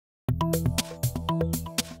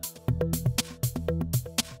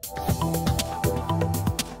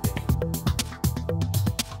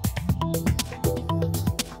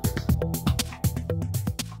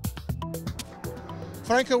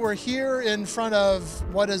Franco, we're here in front of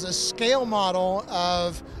what is a scale model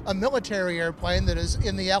of a military airplane that is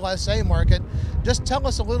in the LSA market. Just tell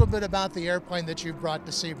us a little bit about the airplane that you've brought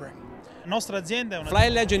to Sebring. Fly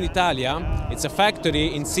Legend Italia, it's a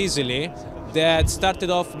factory in Sicily that started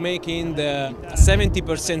off making the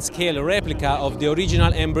 70% scale replica of the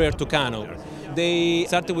original Embraer Tucano. They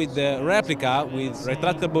started with the replica with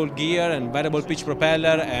retractable gear and variable pitch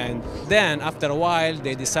propeller, and then after a while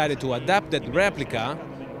they decided to adapt that replica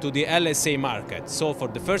to the LSA market. So for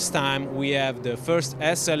the first time we have the first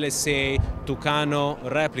SLSA Tucano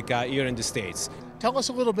replica here in the States. Tell us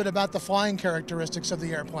a little bit about the flying characteristics of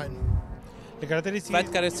the airplane.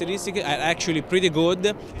 Flight characteristics are actually pretty good.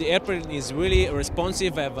 The airplane is really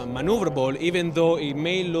responsive and maneuverable, even though it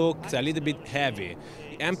may look a little bit heavy.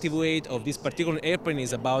 The empty weight of this particular airplane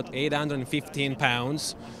is about 815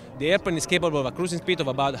 pounds. The airplane is capable of a cruising speed of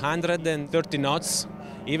about 130 knots,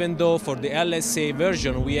 even though for the LSA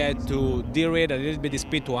version we had to derate a little bit the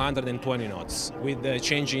speed to 120 knots with the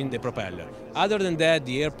change in the propeller. Other than that,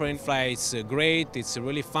 the airplane flies great, it's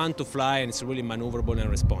really fun to fly, and it's really maneuverable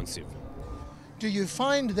and responsive. Do you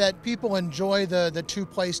find that people enjoy the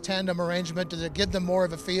two-place tandem arrangement? Does it give them more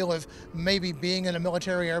of a feel of maybe being in a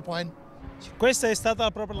military airplane?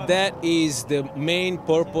 That is the main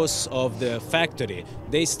purpose of the factory.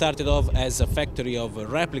 They started off as a factory of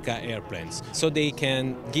replica airplanes, so they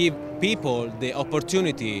can give people the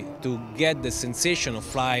opportunity to get the sensation of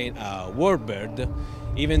flying a warbird,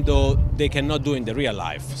 even though they cannot do in the real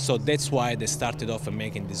life. So that's why they started off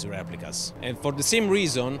making these replicas. And for the same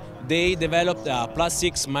reason, they developed a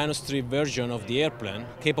 +6-3 version of the airplane,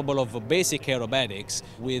 capable of basic aerobatics,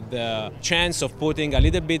 with the chance of putting a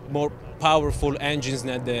little bit more powerful engines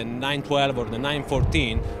than the 912 or the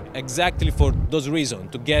 914, exactly for those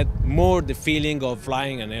reasons, to get more the feeling of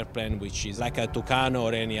flying an airplane which is like a Tucano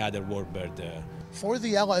or any other warbird. For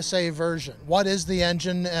the LSA version, what is the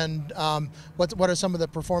engine, and what are some of the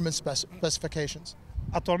performance specifications?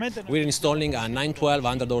 We're installing a 912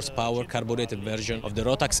 100 horsepower carbureted version of the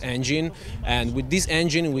Rotax engine, and with this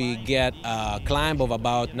engine we get a climb of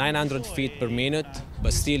about 900 feet per minute,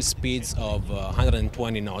 but still speeds of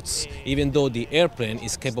 120 knots, even though the airplane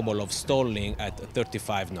is capable of stalling at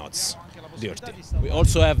 35 knots. Dirty. We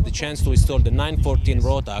also have the chance to install the 914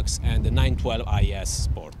 Rotax and the 912 IS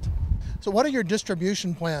Sport. So what are your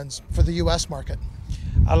distribution plans for the US market?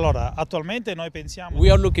 We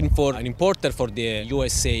are looking for an importer for the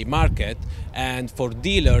USA market, and for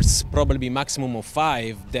dealers probably maximum of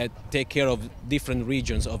 5 that take care of different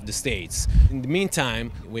regions of the States. In the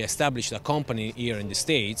meantime, we established a company here in the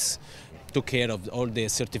States, took care of all the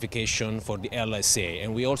certification for the LSA,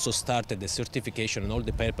 and we also started the certification and all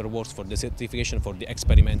the paperwork for the certification for the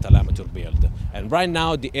experimental amateur build. And right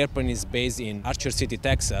now the airplane is based in Archer City,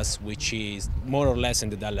 Texas, which is more or less in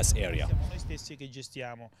the Dallas area.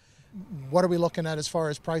 What are we looking at as far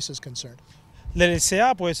as price is concerned? For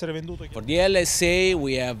the LSA,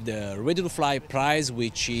 we have the ready-to-fly price,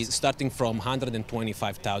 which is starting from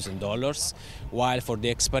 $125,000, while for the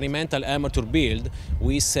experimental amateur build,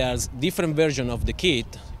 we sell different versions of the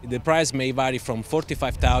kit. The price may vary from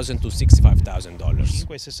 $45,000 to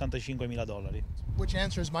 $65,000. Which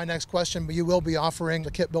answers my next question, but you will be offering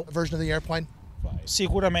the kit-built version of the airplane?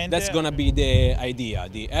 That's going to be the idea.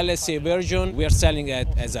 The LSA version, we are selling it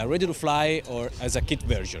as a ready-to-fly or as a kit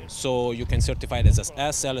version. So you can certify it as a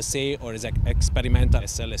SLSA or as an experimental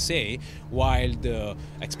SLSA, while the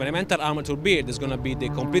experimental amateur build is going to be the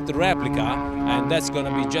complete replica, and that's going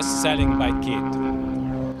to be just selling by kit.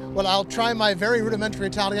 Well, I'll try my very rudimentary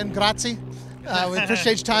Italian. Grazie. We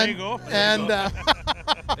appreciate your time. There you go. And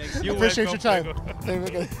appreciate your time.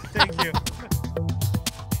 Thank you.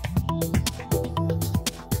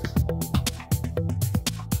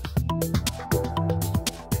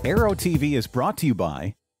 Aero-TV is brought to you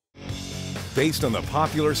by... Based on the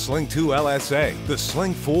popular Sling 2 LSA, the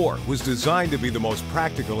Sling 4 was designed to be the most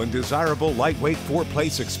practical and desirable lightweight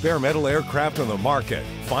 4-place experimental aircraft on the market.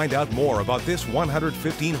 Find out more about this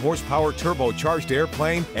 115 horsepower turbocharged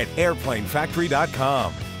airplane at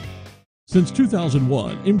airplanefactory.com. Since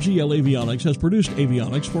 2001, MGL Avionics has produced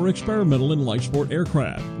avionics for experimental and light sport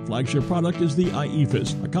aircraft. The flagship product is the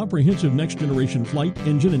IEFIS, a comprehensive next-generation flight,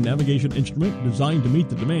 engine, and navigation instrument designed to meet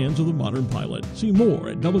the demands of the modern pilot. See more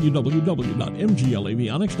at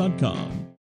www.mglavionics.com.